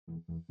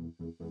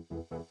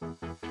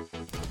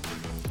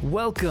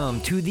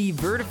Welcome to the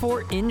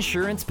Vertafore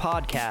Insurance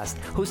Podcast,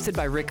 hosted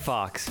by Rick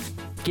Fox.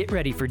 Get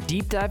ready for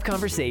deep dive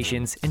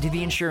conversations into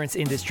the insurance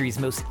industry's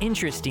most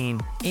interesting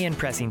and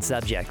pressing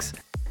subjects.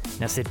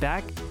 Now sit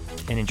back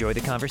and enjoy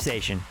the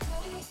conversation.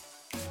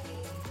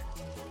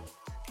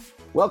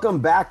 Welcome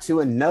back to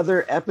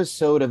another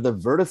episode of the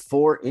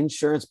Vertafore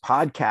Insurance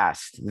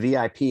Podcast,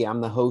 VIP.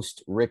 I'm the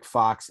host, Rick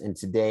Fox, and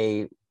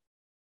today,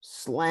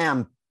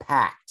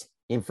 slam-packed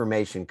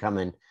information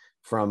coming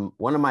from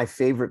one of my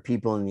favorite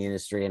people in the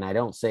industry, and I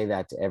don't say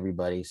that to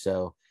everybody.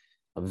 So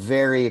I'm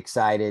very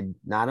excited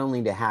not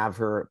only to have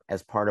her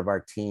as part of our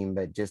team,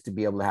 but just to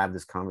be able to have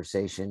this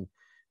conversation.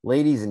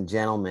 Ladies and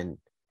gentlemen,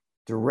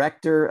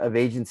 Director of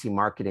Agency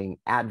Marketing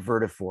at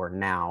Vertafore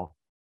now,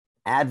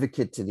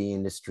 advocate to the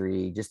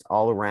industry, just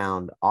all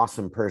around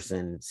awesome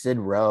person, Sid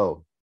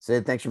Rowe.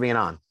 Sid, thanks for being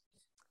on.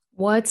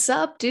 What's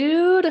up,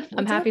 dude?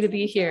 I'm happy to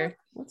be here.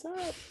 What's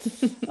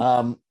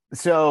up?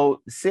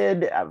 So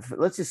Sid,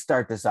 let's just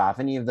start this off.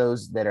 Any of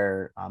those that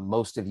are,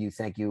 most of you,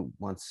 thank you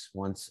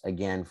once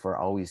again for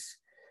always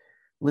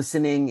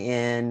listening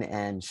in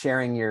and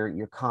sharing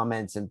your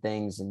comments and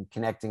things and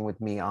connecting with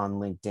me on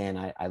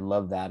LinkedIn. I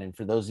love that. And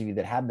for those of you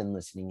that have been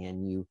listening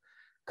in, you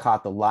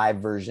caught the live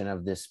version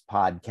of this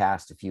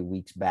podcast a few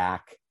weeks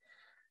back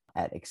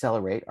at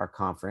Accelerate, our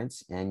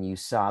conference, and you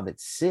saw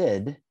that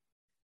Sid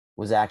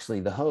was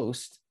actually the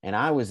host and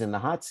I was in the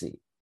hot seat.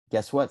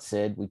 Guess what,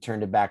 Sid? We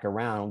turned it back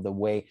around. The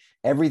way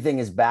everything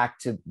is back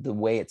to the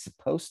way it's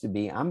supposed to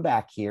be. I'm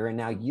back here, and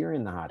now you're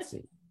in the hot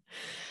seat.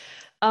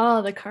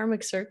 Oh, the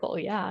karmic circle.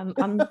 Yeah,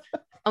 I'm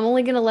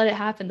only gonna let it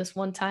happen this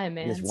one time,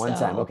 man. This one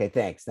time. Okay,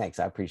 thanks.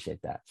 I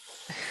appreciate that.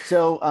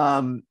 So,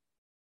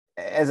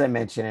 as I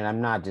mentioned, and I'm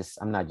not just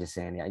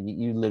saying that,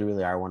 you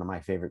literally are one of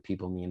my favorite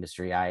people in the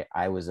industry.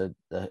 I was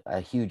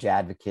a huge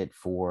advocate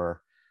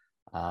for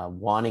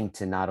wanting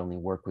to not only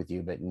work with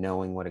you, but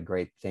knowing what a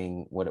great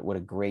thing, what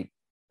a great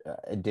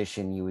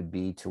addition you would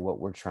be to what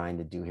we're trying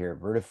to do here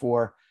at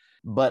Vertafore.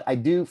 But I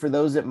do, for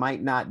those that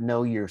might not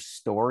know your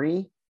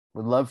story,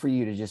 would love for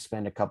you to just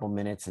spend a couple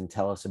minutes and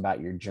tell us about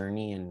your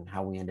journey and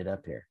how we ended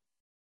up here.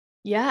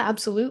 Yeah,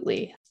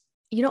 absolutely.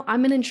 You know,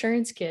 I'm an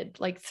insurance kid,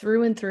 like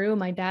through and through.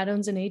 My dad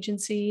owns an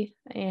agency,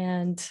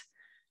 and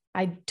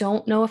I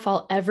don't know if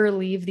I'll ever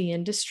leave the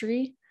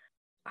industry.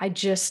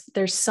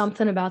 There's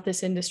something about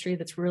this industry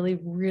that's really,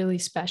 really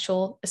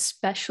special,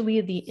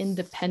 especially the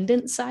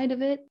independent side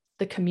of it.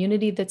 The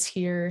community that's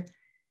here,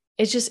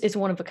 it's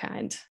one of a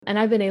kind. And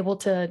I've been able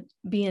to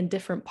be in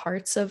different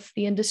parts of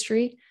the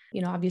industry.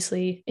 You know,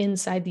 obviously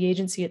inside the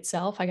agency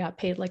itself, I got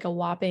paid like a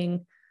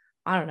whopping,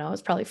 I don't know,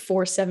 it's probably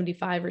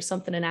 $4.75 or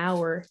something an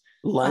hour.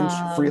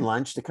 Free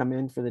lunch to come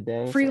in for the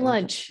day. Free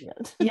lunch.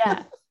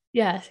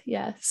 Yeah.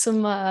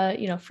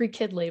 Some, free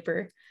kid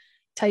labor,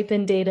 type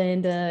in data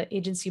into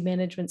agency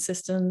management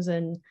systems,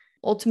 and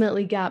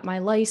ultimately got my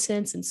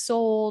license and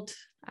sold.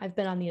 I've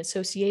been on the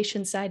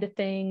association side of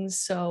things.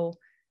 So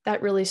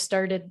that really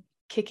started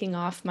kicking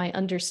off my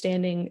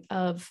understanding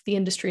of the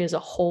industry as a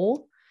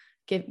whole,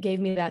 gave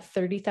me that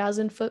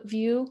 30,000 foot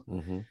view.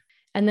 Mm-hmm.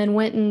 And then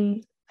went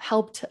and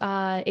helped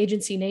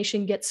Agency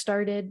Nation get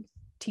started,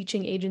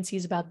 teaching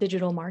agencies about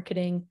digital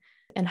marketing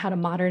and how to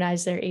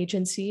modernize their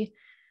agency.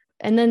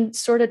 And then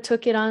sort of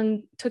took it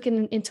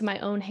into my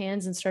own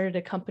hands and started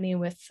a company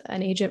with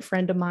an agent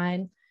friend of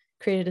mine,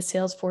 created a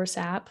Salesforce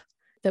app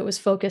that was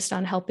focused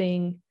on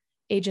helping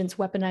agents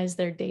weaponize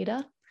their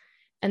data,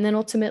 and then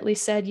ultimately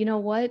said, you know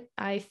what,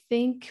 I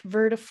think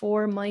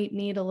Vertafore might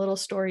need a little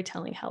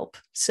storytelling help.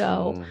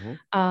 So,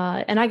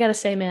 and I got to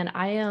say, man,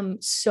 I am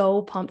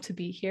so pumped to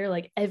be here.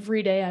 Like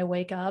every day I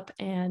wake up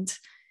and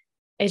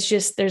it's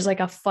just, there's like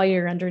a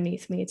fire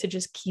underneath me to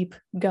just keep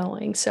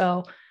going.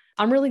 So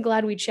I'm really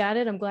glad we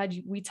chatted. I'm glad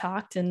we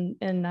talked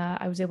and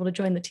I was able to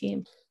join the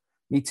team.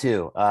 Me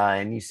too.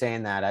 And you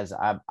saying that, as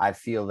I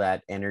feel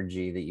that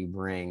energy that you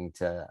bring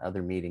to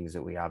other meetings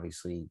that we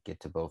obviously get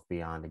to both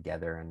be on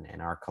together,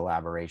 and our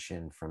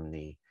collaboration from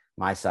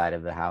my side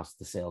of the house,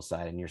 the sales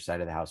side, and your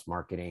side of the house,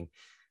 marketing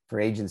for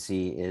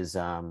agency is,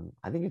 I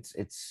think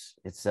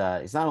it's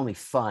not only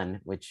fun,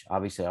 which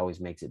obviously always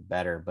makes it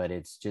better, but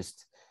it's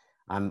just,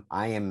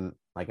 I am,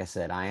 like I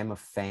said, I am a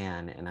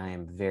fan, and I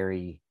am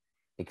very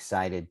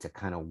excited to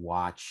kind of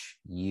watch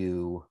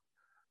you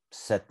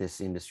set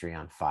this industry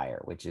on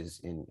fire, which is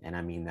and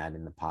I mean that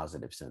in the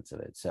positive sense of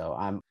it.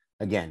 So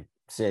again,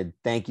 Sid,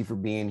 thank you for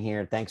being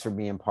here. Thanks for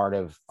being part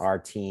of our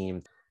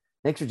team.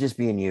 Thanks for just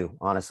being you.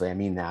 Honestly, I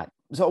mean that.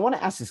 So I want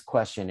to ask this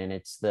question,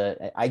 and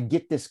I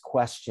get this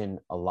question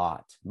a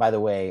lot. By the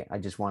way, I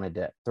just wanted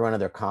to throw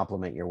another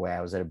compliment your way.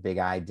 I was at a Big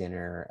I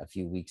dinner a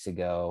few weeks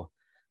ago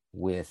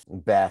with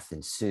Beth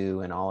and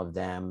Sue and all of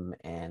them,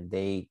 and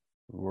they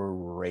were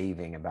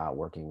raving about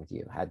working with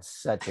you. Had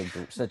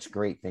such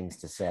great things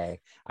to say.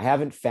 I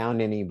haven't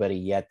found anybody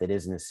yet that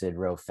isn't a Sid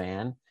Rowe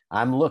fan.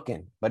 I'm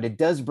looking, but it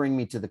does bring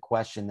me to the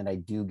question that I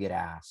do get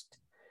asked.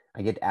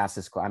 I get asked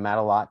this. I'm at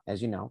a lot,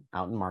 as you know,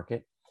 out in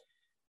market,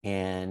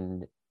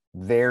 and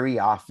very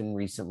often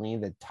recently,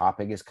 the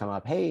topic has come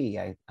up.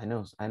 Hey, I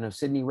know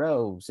Sydney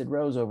Rowe. Sid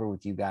Rowe's over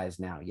with you guys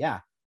now. Yeah.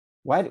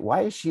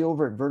 Why is she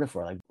over at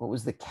Vertafore? Like, what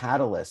was the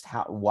catalyst?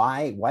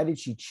 Why did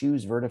she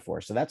choose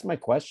Vertafore? So that's my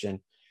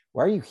question.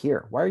 Why are you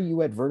here? Why are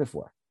you at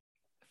Vertafore?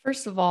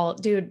 First of all,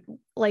 dude,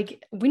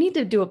 like we need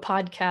to do a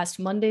podcast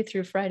Monday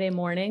through Friday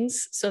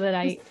mornings so that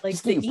I like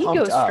Just the get you ego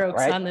pumped up,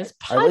 strokes right? on this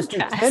podcast. All right, let's do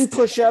 10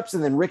 push-ups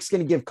and then Rick's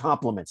going to give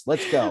compliments.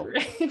 Let's go.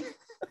 Right?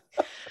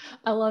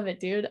 I love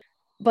it, dude.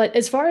 But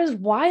as far as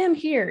why I'm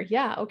here,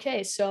 yeah,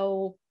 okay.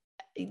 So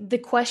the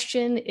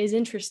question is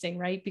interesting,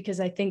 right? Because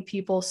I think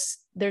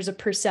there's a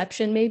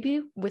perception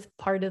maybe with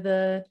part of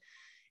the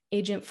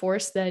agent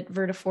force that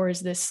Vertafore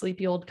is this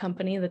sleepy old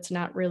company that's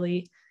not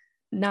really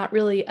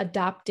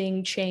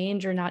adopting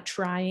change or not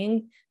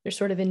trying. They're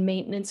sort of in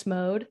maintenance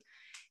mode.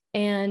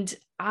 And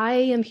I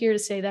am here to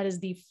say that is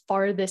the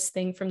farthest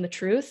thing from the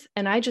truth.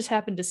 And I just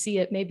happened to see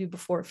it maybe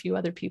before a few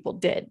other people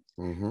did,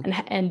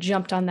 and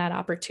jumped on that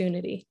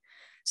opportunity.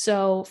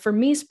 So for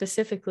me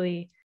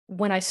specifically,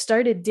 when I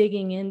started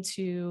digging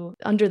into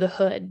under the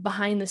hood,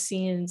 behind the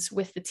scenes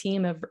with the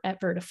team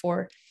at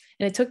Vertafore,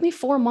 and it took me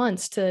 4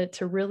 months to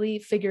really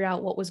figure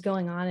out what was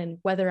going on and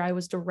whether I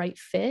was the right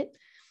fit,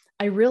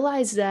 I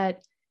realized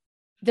that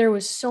there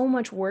was so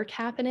much work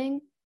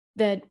happening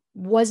that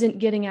wasn't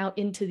getting out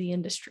into the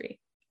industry.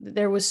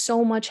 There was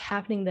so much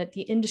happening that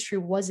the industry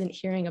wasn't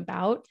hearing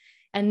about.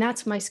 And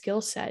that's my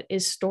skill set,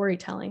 is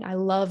storytelling. I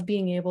love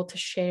being able to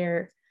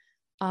share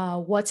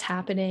what's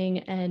happening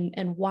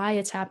and why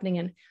it's happening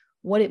and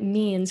what it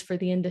means for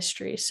the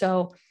industry.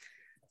 So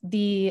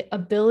the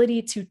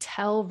ability to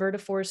tell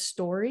Vertafore's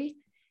story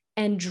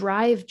and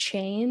drive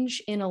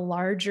change in a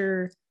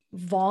larger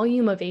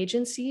volume of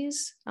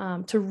agencies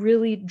to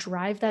really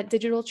drive that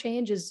digital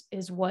change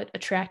is what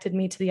attracted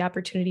me to the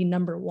opportunity,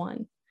 number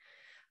one.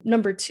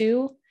 Number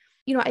two,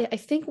 I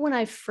think when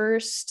I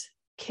first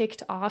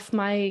kicked off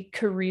my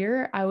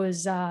career,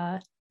 I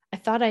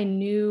thought I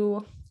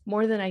knew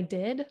more than I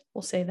did.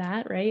 We'll say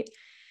that, right?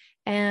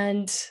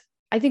 And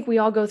I think we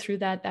all go through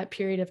that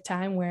period of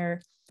time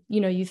where,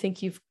 you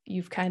think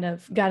you've kind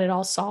of got it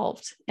all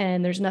solved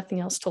and there's nothing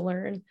else to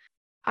learn.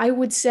 I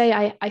would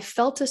say I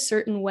felt a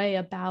certain way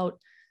about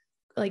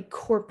like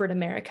corporate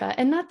America,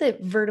 and not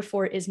that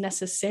Vertafore is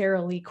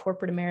necessarily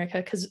corporate America,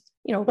 because,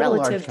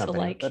 relative to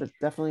but it's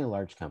definitely a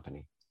large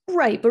company.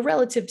 Right. But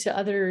relative to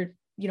other,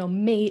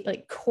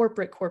 like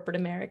corporate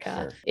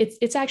America, sure,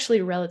 it's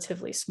actually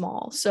relatively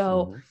small.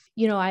 So,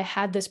 I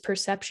had this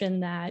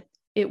perception that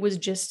it was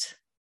just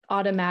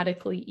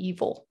automatically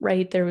evil,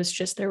 right? there's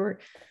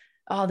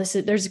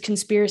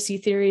conspiracy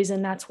theories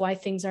and that's why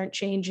things aren't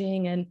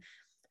changing. And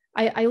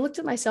I looked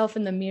at myself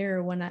in the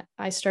mirror when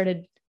I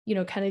started,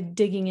 kind of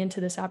digging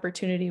into this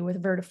opportunity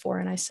with Vertafore.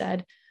 And I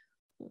said,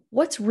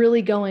 what's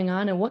really going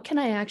on and what can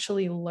I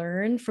actually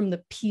learn from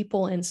the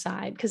people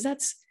inside? Because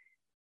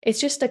it's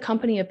just a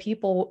company of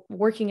people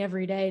working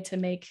every day to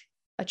make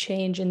a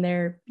change in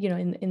their,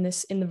 in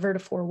the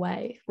Vertafore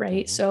way,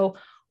 right? So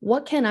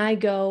what can I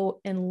go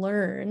and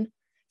learn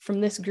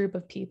from this group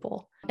of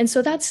people? And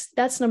so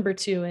that's number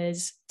two,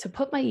 is to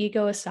put my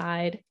ego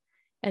aside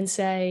and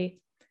say,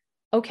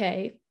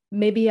 okay,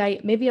 maybe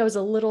I was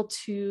a little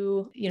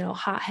too,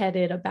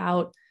 hot-headed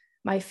about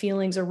my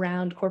feelings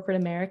around corporate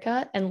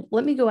America, and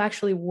let me go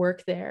actually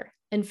work there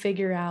and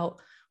figure out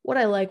what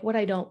I like, what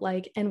I don't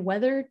like, and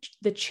whether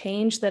the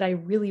change that I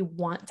really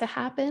want to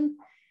happen,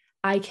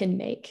 I can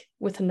make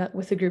with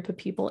a group of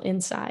people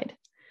inside.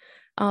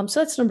 So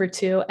that's number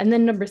two. And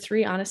then number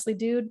three, honestly,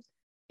 dude,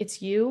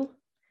 it's you,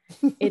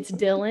 it's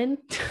Dylan,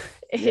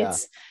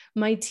 it's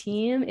my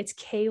team, it's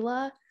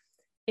Kayla,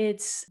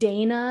 it's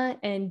Dana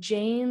and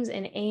James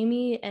and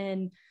Amy.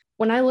 And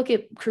when I look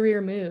at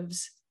career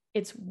moves,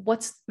 it's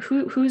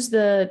who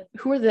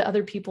are the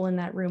other people in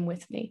that room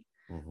with me,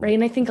 right?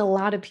 And I think a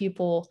lot of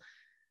people,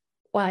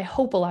 well, I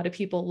hope a lot of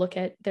people look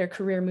at their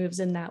career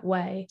moves in that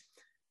way.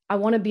 I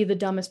want to be the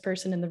dumbest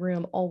person in the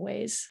room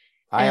always.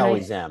 I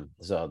always am.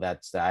 So I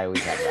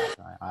always have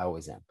that. I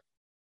always am.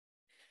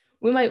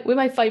 We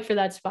might fight for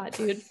that spot,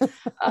 dude.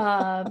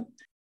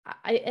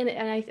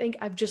 I think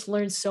I've just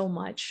learned so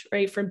much,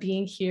 right, from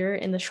being here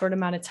in the short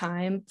amount of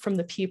time from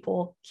the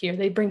people here.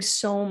 They bring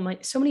so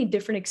many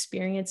different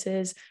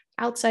experiences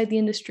outside the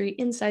industry,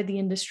 inside the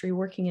industry,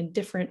 working in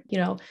different,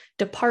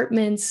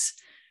 departments,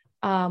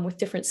 with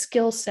different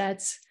skill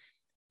sets.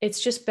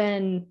 It's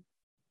been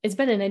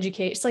an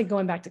education. It's like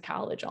going back to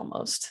college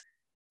almost.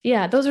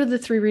 Yeah, those are the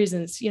three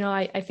reasons.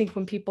 I think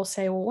when people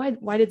say, well,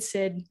 why did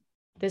Sid,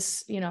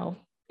 this,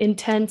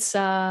 intense,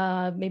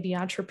 maybe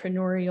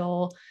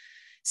entrepreneurial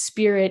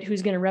spirit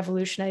who's going to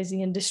revolutionize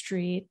the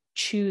industry,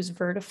 choose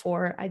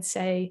Vertafore, I'd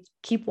say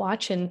keep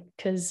watching,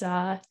 because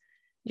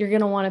you're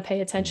going to want to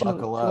pay attention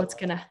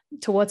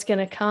to what's going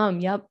to come.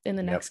 Yep, in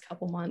the next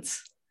couple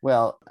months.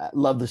 Well, I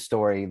love the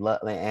story,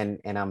 and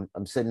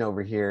I'm sitting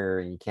over here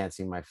and you can't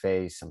see my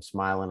face. I'm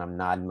smiling, I'm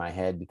nodding my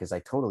head because I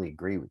totally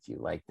agree with you.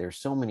 Like, there's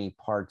so many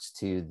parts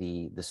to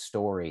the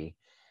story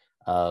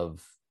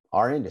of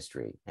our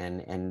industry,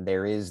 and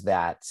there is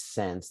that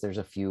sense. There's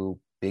a few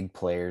big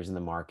players in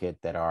the market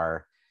that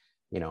are,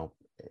 you know,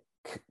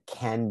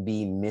 can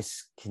be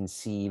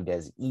misconceived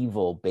as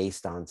evil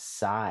based on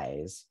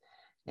size.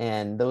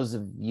 And those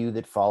of you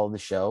that follow the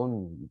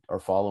show or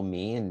follow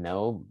me and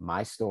know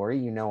my story,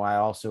 you know, I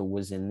also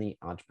was in the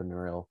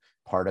entrepreneurial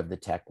part of the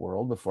tech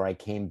world before I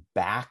came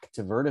back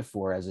to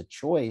Vertafore as a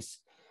choice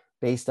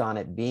based on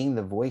it being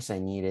the voice I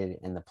needed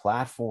and the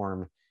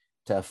platform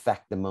to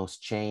affect the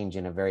most change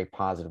in a very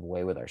positive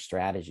way with our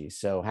strategy.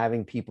 So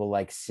having people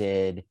like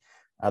Sid,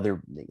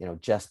 other, you know,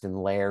 Justin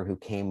Lair, who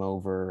came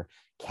over,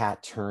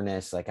 Kat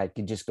Turnus, like I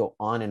could just go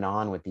on and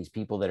on with these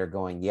people that are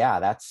going, yeah,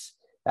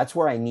 that's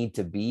where I need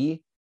to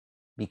be,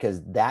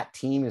 because that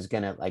team is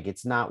going to, like,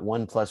 it's not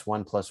 1 +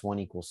 1 +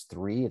 1 =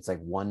 3. It's like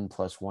 1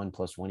 + 1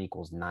 + 1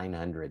 =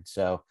 900.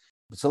 So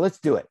let's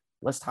do it.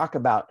 Let's talk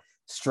about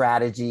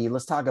strategy.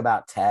 Let's talk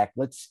about tech.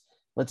 Let's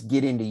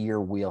get into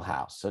your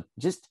wheelhouse. So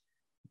just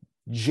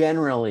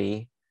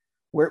generally,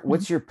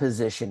 what's your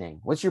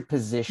positioning? What's your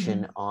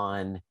position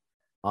on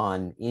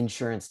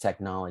insurance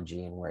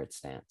technology and where it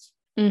stands?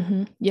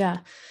 Yeah.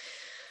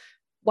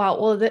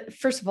 Wow. Well,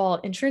 first of all,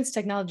 insurance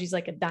technology is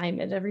like a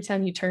diamond. Every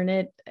time you turn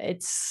it,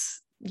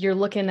 you're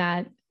looking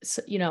at,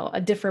 you know, a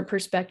different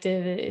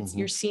perspective.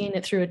 You're seeing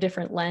it through a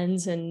different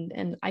lens.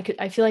 And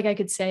I feel like I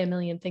could say a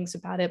million things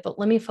about it, but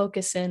let me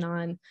focus in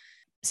on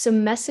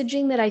some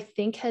messaging that I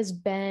think has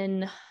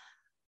been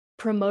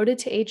promoted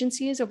to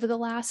agencies over the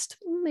last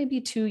maybe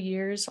 2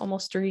 years,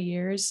 almost 3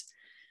 years,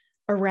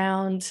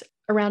 around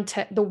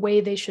the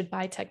way they should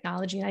buy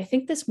technology. And I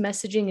think this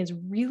messaging is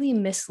really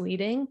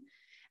misleading.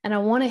 And I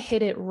want to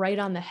hit it right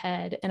on the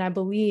head. And I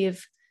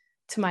believe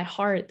to my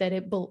heart that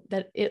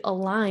it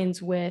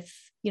aligns with,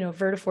 you know,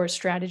 Vertafore's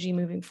strategy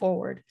moving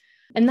forward.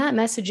 And that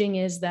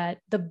messaging is that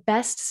the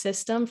best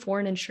system for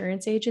an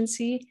insurance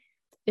agency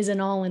is an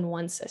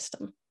all-in-one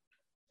system,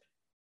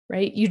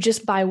 right? You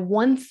just buy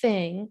one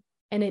thing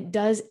and it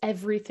does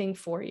everything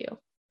for you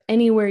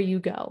anywhere you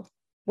go,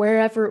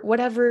 wherever,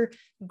 whatever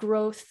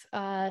growth,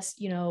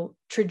 you know,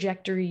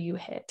 trajectory you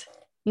hit.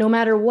 No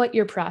matter what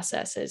your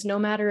process is, no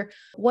matter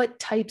what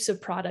types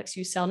of products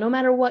you sell, no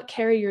matter what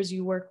carriers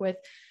you work with,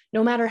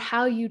 no matter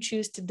how you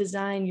choose to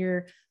design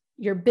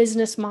your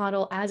business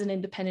model as an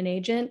independent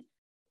agent,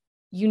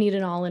 you need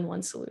an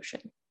all-in-one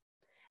solution.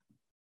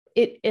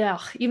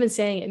 Even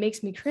saying it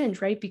makes me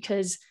cringe, right?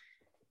 Because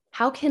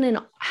I'm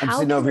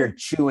sitting over here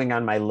chewing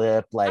on my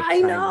lip, like I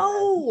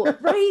know,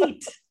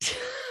 right?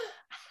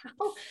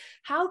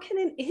 How can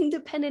an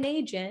independent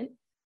agent,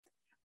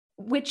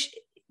 which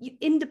the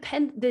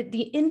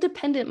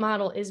independent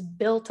model is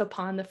built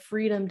upon the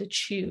freedom to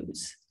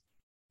choose.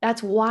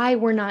 That's why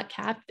we're not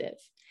captive.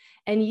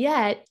 And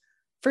yet,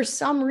 for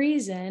some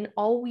reason,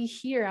 all we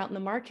hear out in the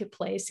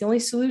marketplace, the only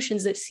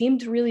solutions that seem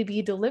to really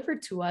be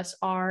delivered to us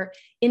are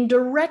in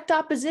direct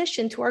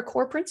opposition to our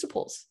core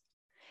principles.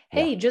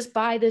 Hey, just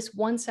buy this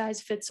one size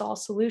fits all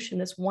solution,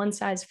 this one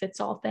size fits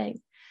all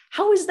thing.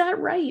 How is that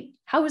right?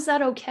 How is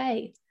that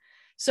okay?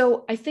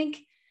 So I think,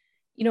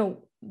 you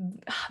know,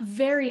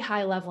 very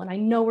high level, and I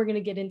know we're going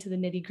to get into the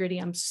nitty gritty.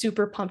 I'm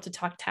super pumped to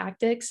talk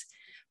tactics,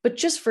 but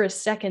just for a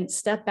second,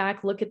 step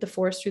back, look at the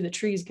forest through the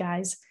trees,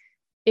 guys.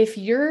 If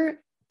your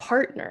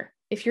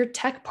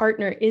tech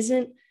partner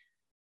isn't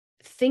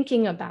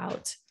thinking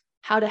about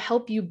how to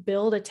help you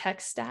build a tech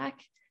stack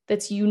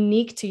that's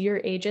unique to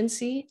your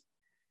agency,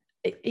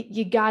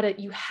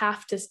 you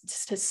have to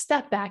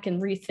step back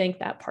and rethink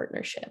that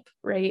partnership,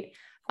 right?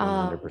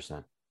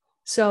 100%.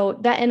 So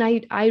that,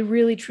 and I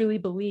really truly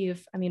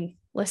believe, I mean,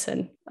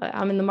 listen,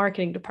 I'm in the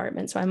marketing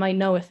department, so I might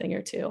know a thing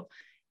or two.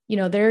 You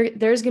know,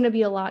 there's going to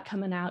be a lot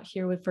coming out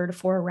here with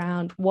Vertafore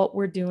around what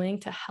we're doing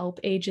to help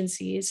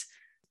agencies,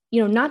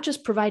 you know, not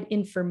just provide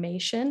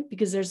information,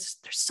 because there's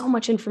so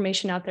much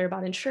information out there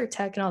about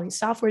InsurTech and all these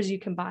softwares you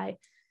can buy,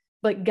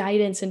 but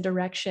guidance and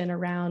direction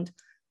around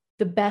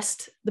the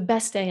best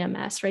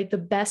AMS, right? The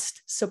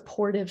best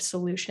supportive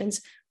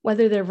solutions,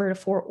 whether they're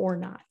Vertafore or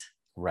not.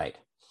 Right.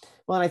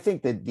 Well, and I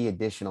think that the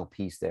additional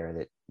piece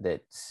there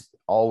that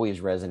always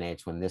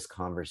resonates when this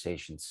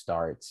conversation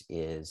starts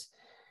is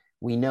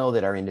we know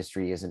that our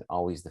industry isn't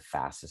always the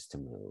fastest to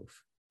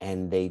move,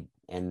 and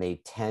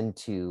they tend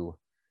to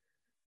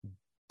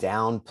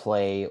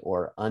downplay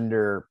or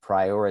under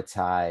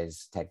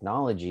prioritize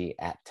technology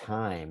at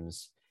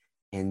times.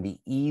 And the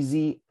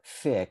easy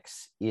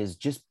fix is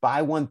just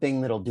buy one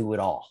thing that'll do it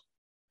all.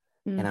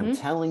 And I'm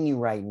telling you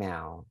right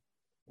now,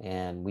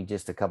 and we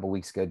just a couple of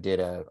weeks ago did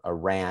a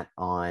rant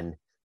on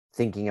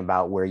thinking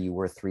about where you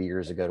were 3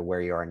 years ago to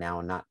where you are now,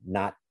 and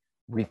not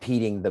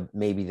repeating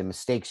maybe the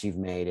mistakes you've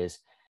made, is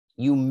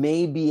you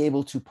may be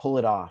able to pull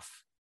it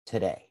off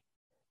today.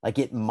 Like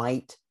it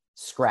might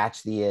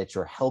scratch the itch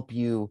or help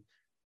you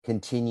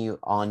continue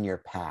on your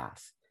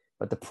path.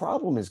 But the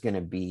problem is going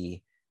to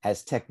be,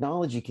 as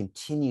technology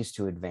continues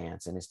to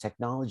advance and as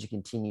technology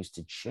continues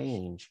to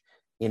change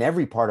in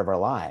every part of our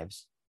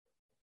lives,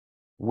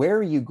 where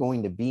are you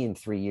going to be in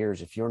 3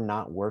 years if you're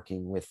not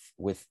working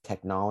with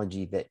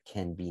technology that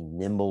can be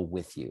nimble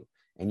with you?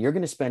 And you're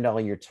going to spend all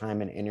your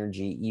time and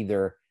energy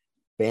either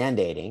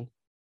band-aiding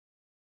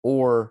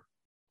or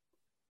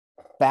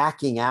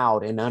backing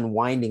out and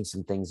unwinding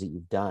some things that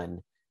you've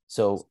done.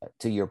 So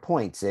to your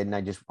point, Sid,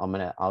 and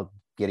I'll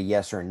get a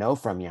yes or a no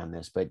from you on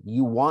this, but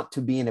you want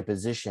to be in a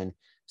position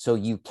so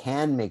you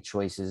can make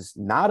choices,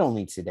 not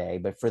only today,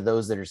 but for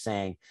those that are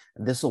saying,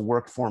 this will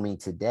work for me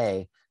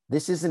today.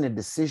 This isn't a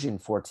decision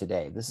for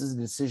today. This is a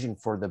decision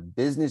for the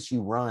business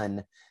you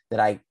run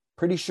that I'm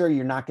pretty sure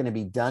you're not going to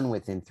be done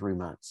with in 3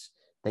 months,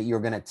 that you're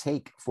going to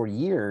take for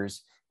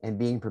years and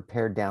being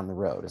prepared down the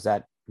road.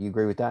 You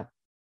agree with that?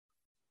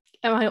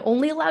 Am I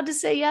only allowed to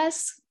say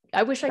yes?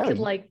 I wish I could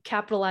like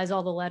capitalize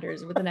all the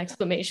letters with an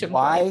exclamation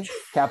point.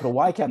 Capital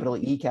Y, capital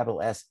E,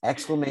 capital S,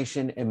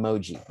 exclamation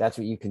emoji. That's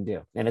what you can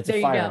do. And it's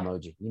a fire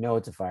emoji. You know,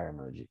 it's a fire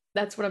emoji.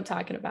 That's what I'm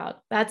talking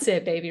about. That's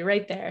it, baby,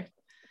 right there.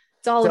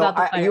 It's all about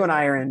the fire. You and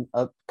I are in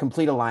a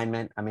complete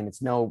alignment. I mean,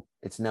 it's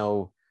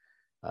no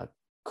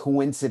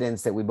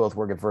coincidence that we both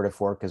work at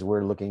Vertafore, because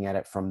we're looking at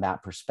it from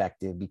that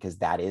perspective, because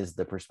that is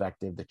the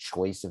perspective, the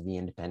choice of the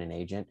independent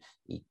agent.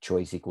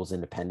 Choice equals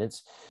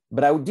independence.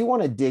 But I do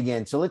want to dig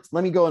in. So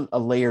let me go a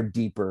layer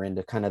deeper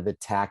into kind of the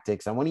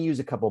tactics. I want to use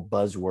a couple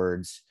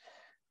buzzwords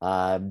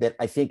that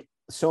I think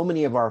so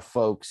many of our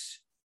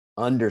folks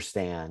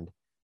understand,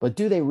 but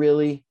do they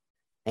really?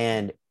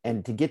 And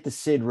to get the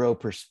Sid Rowe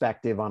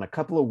perspective on a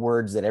couple of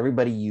words that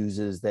everybody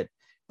uses, that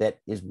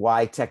is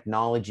why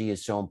technology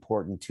is so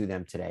important to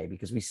them today,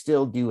 because we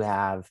still do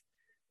have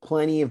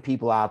plenty of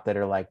people out that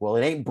are like, well,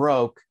 it ain't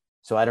broke,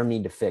 so I don't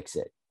need to fix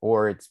it,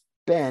 or it's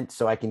bent,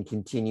 so I can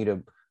continue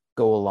to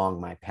go along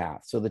my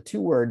path. So the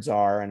two words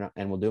are,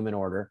 and we'll do them in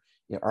order,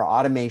 are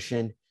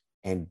automation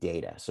and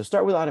data. So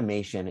start with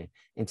automation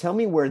and tell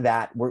me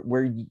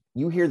where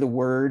you hear the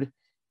word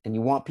and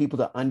you want people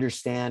to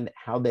understand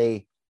how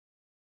they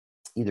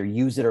either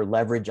use it or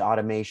leverage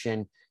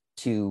automation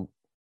to,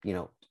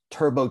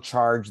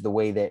 turbocharge the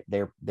way that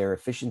their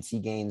efficiency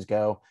gains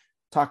go.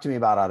 Talk to me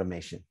about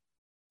automation.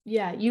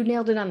 Yeah, you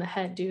nailed it on the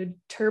head, dude.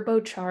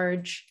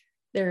 Turbocharge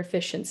their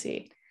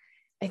efficiency.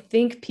 I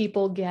think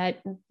people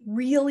get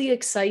really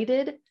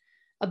excited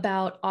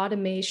about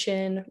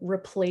automation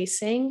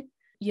replacing,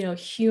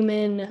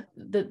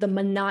 the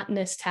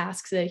monotonous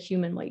tasks that a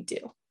human might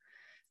do.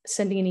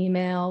 Sending an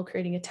email,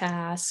 creating a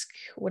task,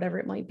 whatever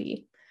it might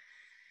be.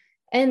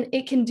 And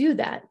it can do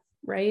that,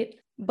 right?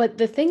 But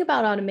the thing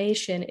about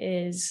automation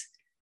is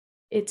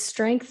its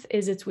strength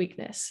is its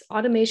weakness.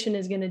 Automation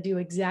is going to do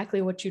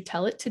exactly what you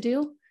tell it to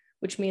do,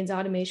 which means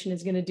automation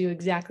is going to do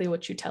exactly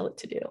what you tell it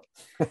to do.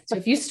 So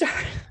if you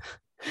start,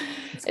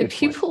 and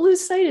people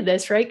lose sight of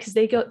this, right? Because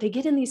they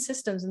get in these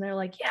systems and they're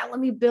like, yeah, let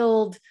me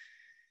build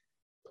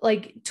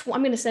I'm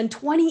going to send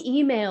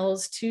 20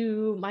 emails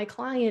to my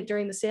client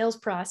during the sales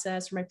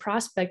process, or my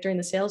prospect during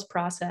the sales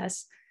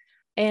process.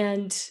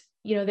 And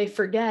they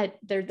forget,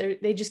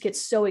 they just get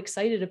so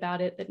excited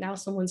about it that now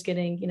someone's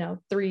getting,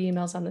 3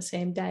 emails on the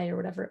same day or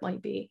whatever it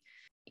might be.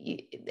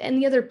 And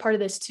the other part of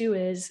this too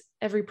is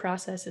every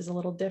process is a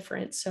little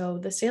different. So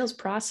the sales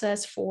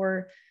process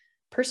for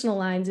personal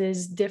lines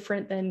is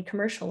different than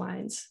commercial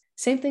lines.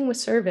 Same thing with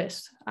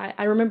service.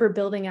 I remember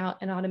building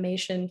out an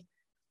automation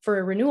for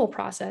a renewal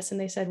process,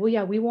 and they said, well,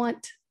 yeah, we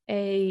want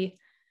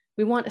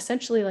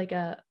essentially like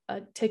a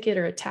ticket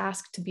or a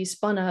task to be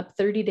spun up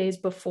 30 days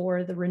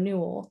before the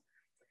renewal.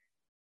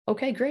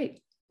 Okay,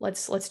 great.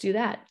 Let's do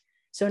that.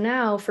 So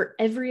now for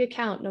every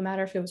account, no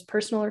matter if it was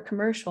personal or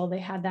commercial, they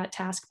had that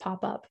task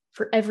pop up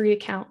for every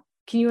account.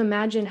 Can you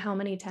imagine how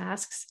many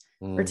tasks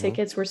or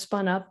tickets were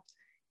spun up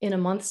in a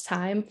month's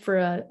time for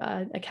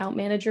a account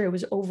manager? It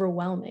was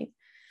overwhelming.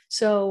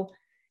 So,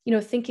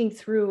 thinking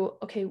through,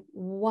 okay,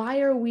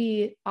 why are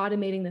we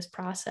automating this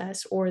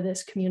process or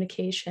this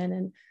communication?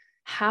 And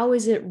how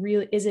is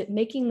it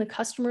making the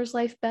customer's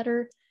life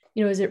better?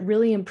 Is it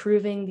really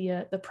improving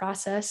the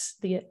process?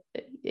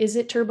 Is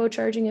it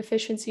turbocharging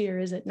efficiency or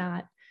is it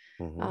not?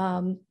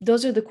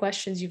 Those are the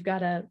questions you've got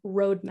to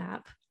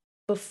roadmap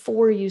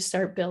before you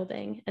start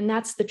building. And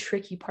that's the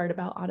tricky part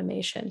about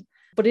automation.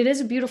 But it is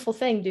a beautiful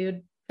thing,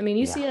 dude. I mean,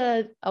 you see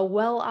a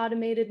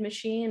well-automated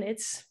machine,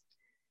 it's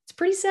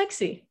pretty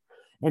sexy.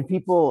 And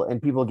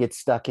people get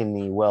stuck in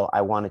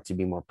I want it to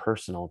be more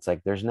personal. It's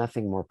like, there's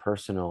nothing more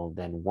personal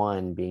than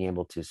being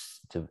able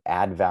to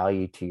add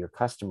value to your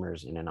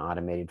customers in an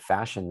automated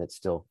fashion that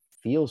still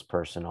feels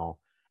personal,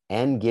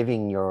 and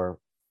giving your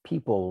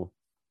people,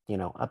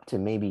 up to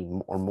maybe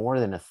or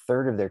more than a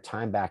third of their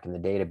time back in the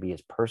day to be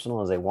as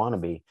personal as they want to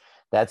be.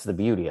 That's the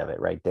beauty of it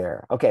right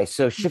there. Okay.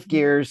 So shift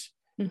gears,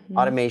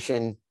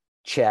 automation,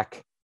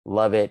 check,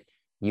 love it.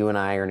 You and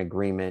I are in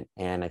agreement.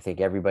 And I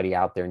think everybody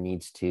out there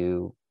needs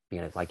to,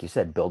 like you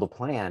said, build a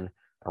plan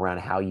around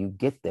how you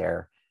get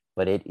there,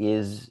 but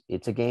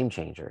it's a game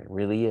changer. It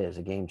really is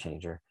a game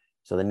changer.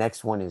 So the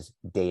next one is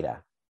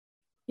data.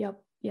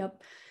 Yep.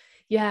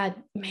 Yeah,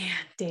 man,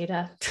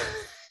 data.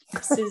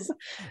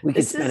 We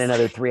could spend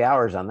another 3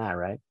 hours on that,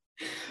 right?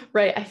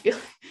 Right. I feel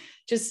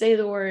just say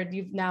the word,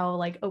 you've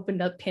now opened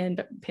up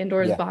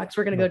Pandora's box.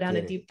 We're going to go down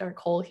a deep dark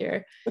hole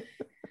here.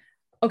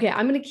 Okay.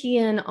 I'm going to key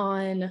in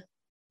on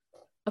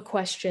a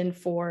question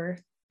for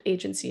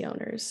agency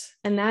owners.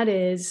 And that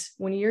is,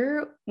 when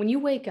you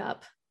wake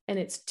up and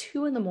it's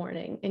 2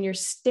 a.m. and you're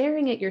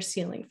staring at your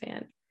ceiling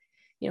fan.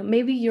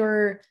 Maybe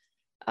you're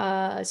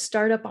a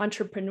startup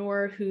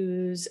entrepreneur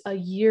who's a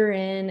year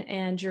in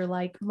and you're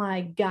like,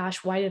 my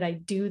gosh, why did I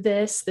do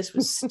this? This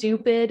was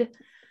stupid.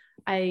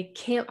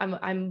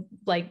 I'm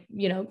like,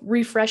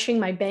 refreshing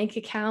my bank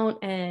account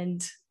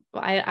and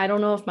I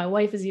don't know if my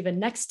wife is even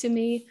next to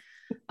me.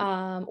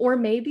 Or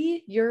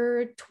maybe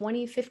you're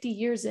 20, 50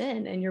 years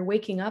in and you're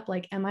waking up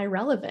like, am I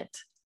relevant?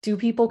 Do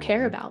people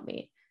care about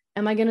me?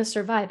 Am I going to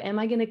survive? Am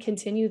I going to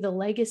continue the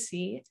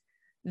legacy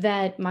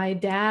that my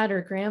dad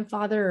or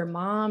grandfather or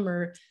mom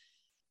or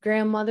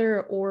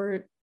grandmother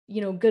or,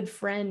 good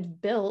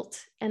friend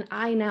built? And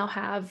I now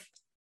have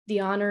the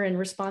honor and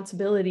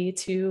responsibility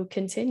to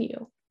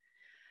continue.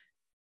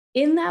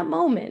 In that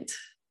moment,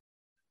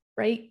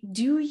 right?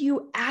 Do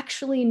you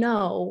actually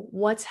know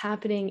what's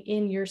happening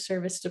in your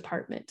service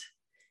department?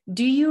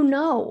 Do you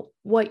know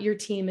what your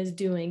team is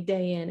doing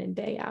day in and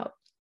day out?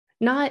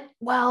 Not,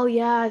 well,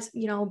 yeah,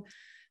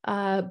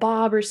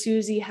 Bob or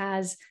Susie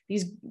has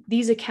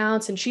these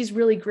accounts and she's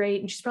really great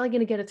and she's probably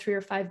going to get a $3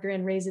 or $5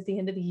 grand raise at the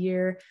end of the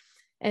year.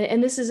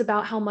 And this is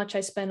about how much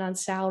I spend on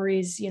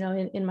salaries,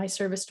 in my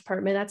service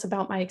department. That's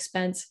about my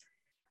expense.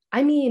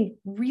 I mean,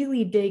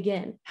 really dig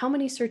in. How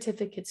many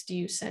certificates do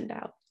you send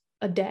out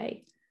a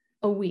day,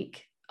 a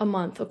week, a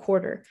month, a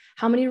quarter?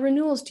 How many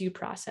renewals do you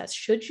process?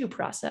 Should you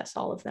process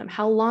all of them?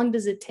 How long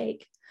does it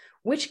take?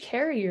 Which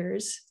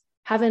carriers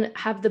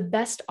have the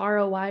best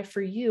ROI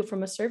for you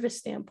from a service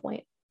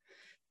standpoint?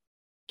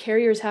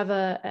 Carriers have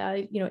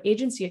a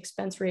agency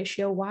expense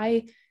ratio.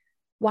 Why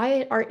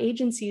are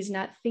agencies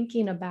not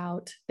thinking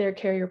about their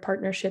carrier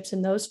partnerships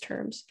in those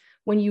terms?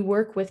 When you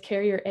work with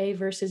carrier A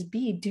versus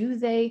B, do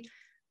they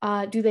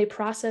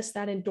process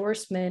that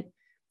endorsement,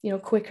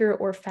 quicker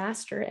or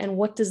faster? And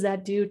what does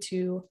that do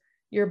to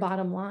your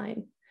bottom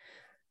line?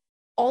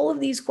 All of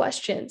these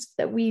questions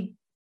that we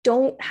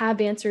don't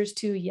have answers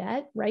to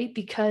yet, right?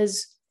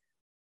 Because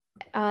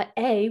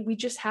we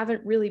just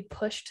haven't really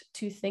pushed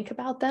to think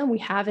about them.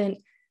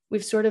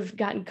 We've sort of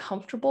gotten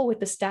comfortable with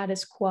the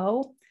status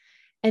quo.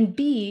 And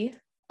B,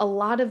 a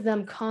lot of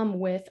them come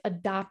with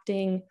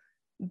adopting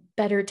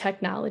better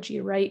technology,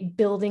 right?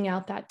 Building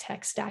out that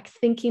tech stack,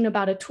 thinking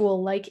about a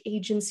tool like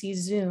Agency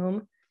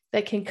Zoom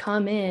that can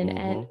come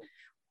in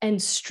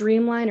and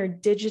streamline or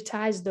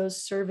digitize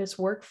those service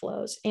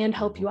workflows and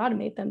help you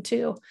automate them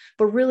too,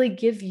 but really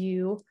give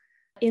you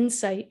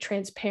insight,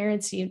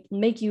 transparency,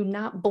 make you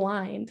not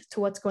blind to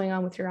what's going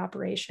on with your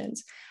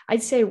operations.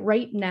 I'd say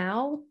right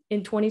now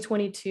in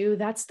 2022,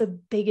 that's the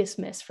biggest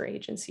miss for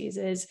agencies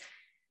is,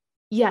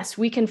 yes,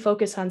 we can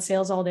focus on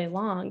sales all day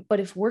long, but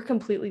if we're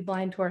completely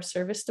blind to our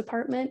service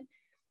department,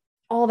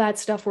 all that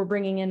stuff we're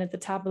bringing in at the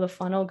top of the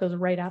funnel goes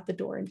right out the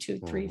door in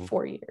 2, 3,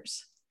 4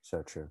 years.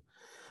 So true.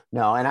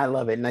 No, and I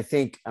love it. And I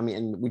think,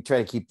 we try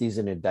to keep these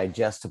in a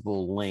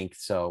digestible length.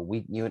 So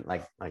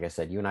like I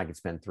said, you and I could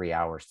spend 3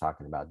 hours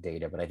talking about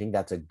data, but I think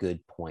that's a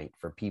good point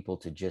for people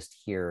to just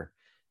hear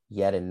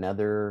yet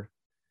another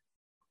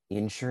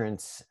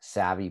insurance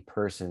savvy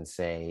person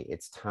say,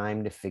 it's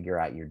time to figure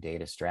out your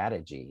data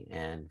strategy,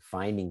 and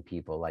finding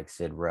people like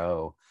Sid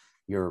Rowe,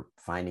 you're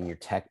finding your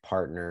tech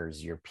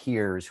partners, your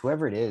peers,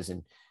 whoever it is,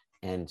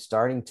 and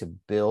starting to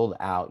build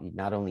out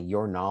not only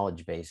your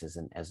knowledge base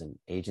as an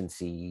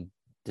agency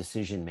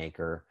decision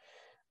maker,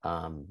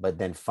 but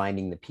then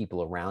finding the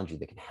people around you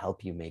that can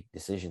help you make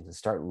decisions and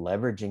start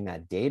leveraging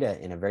that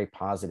data in a very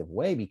positive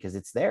way, because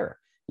it's there.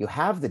 You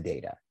have the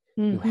data,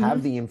 you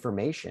have the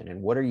information,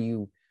 and what are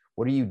you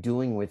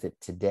doing with it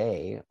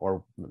today?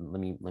 Or let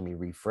me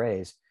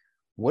rephrase,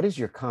 what is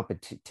your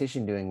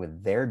competition doing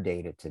with their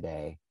data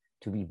today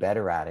to be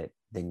better at it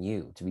than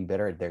you, to be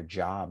better at their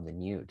job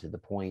than you? To the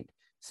point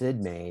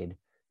Sid made,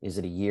 is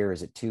it a year?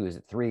 Is it 2? Is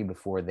it 3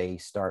 before they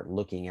start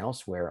looking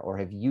elsewhere? Or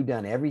have you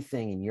done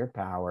everything in your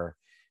power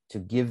to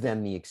give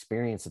them the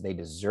experience that they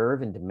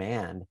deserve and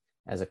demand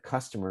as a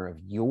customer of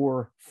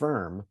your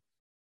firm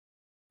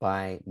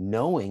by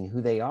knowing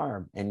who they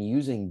are and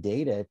using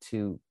data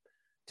to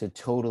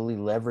totally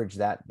leverage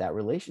that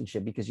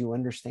relationship, because you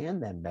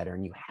understand them better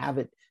and you have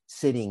it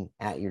sitting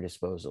at your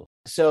disposal?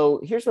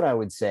 So here's what I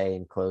would say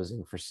in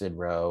closing for Sid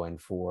Rowe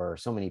and for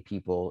so many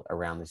people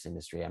around this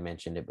industry. I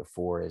mentioned it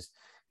before,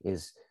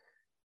 is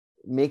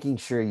making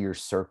sure your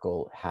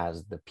circle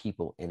has the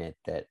people in it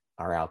that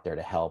are out there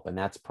to help. And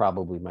that's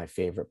probably my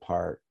favorite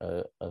part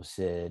of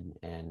Sid,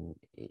 and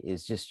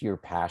is just your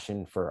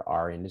passion for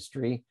our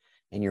industry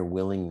and your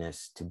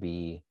willingness to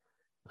be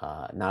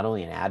not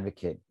only an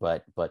advocate,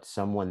 but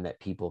someone that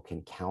people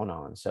can count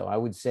on. So I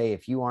would say,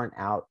 if you aren't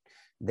out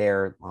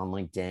there on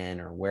LinkedIn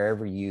or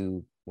wherever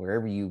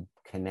you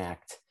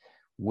connect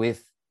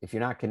with, if you're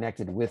not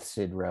connected with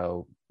Sid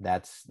Rowe,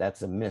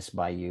 that's a miss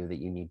by you that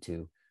you need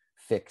to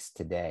fix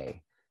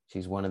today.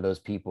 She's one of those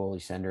people, you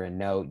send her a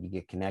note, you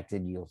get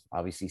connected, you'll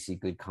obviously see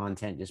good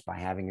content just by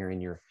having her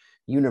in your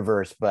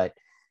universe, but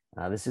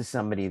this is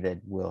somebody that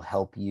will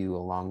help you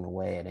along the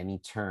way at any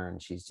turn.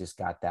 She's just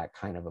got that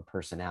kind of a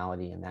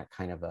personality and that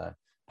kind of a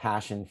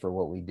passion for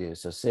what we do.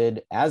 So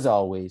Sid, as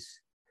always,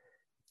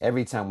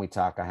 every time we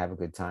talk, I have a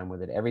good time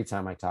with it. Every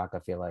time I talk, I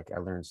feel like I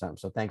learned something.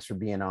 So thanks for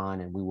being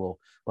on, and we'll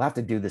have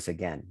to do this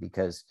again,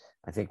 because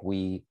I think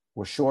we're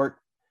short.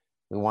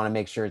 We want to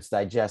make sure it's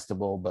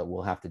digestible, but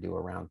we'll have to do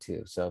a round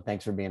 2. So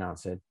thanks for being on,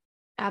 Sid.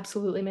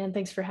 Absolutely, man.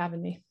 Thanks for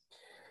having me.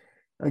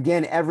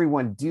 Again,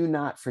 everyone, do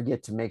not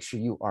forget to make sure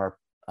you are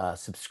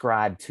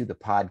subscribed to the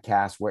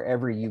podcast.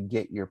 Wherever you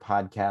get your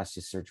podcast,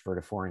 just search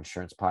Vertafore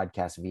Insurance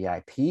Podcast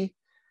VIP.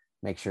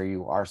 Make sure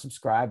you are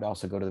subscribed.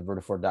 Also go to the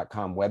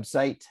Vertafore.com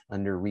website.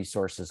 Under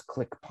resources,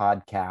 click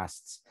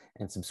podcasts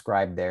and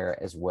subscribe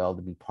there as well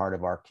to be part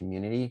of our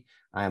community.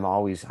 I am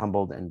always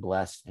humbled and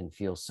blessed and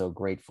feel so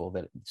grateful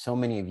that so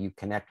many of you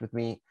connect with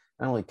me,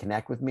 not only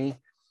connect with me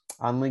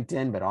on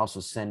LinkedIn, but also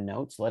send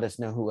notes. Let us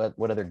know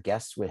what other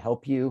guests would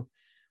help you,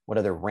 what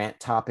other rant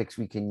topics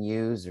we can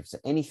use. If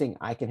there's anything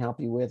I can help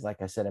you with,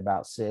 like I said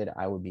about Sid,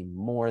 I would be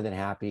more than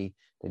happy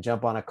to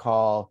jump on a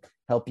call,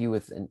 help you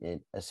with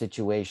a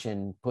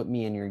situation, put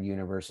me in your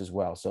universe as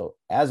well. So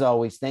as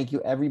always, thank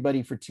you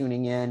everybody for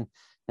tuning in.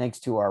 Thanks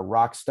to our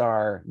rock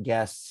star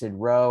guest, Sid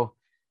Rowe,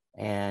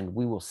 and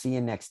we will see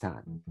you next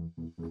time.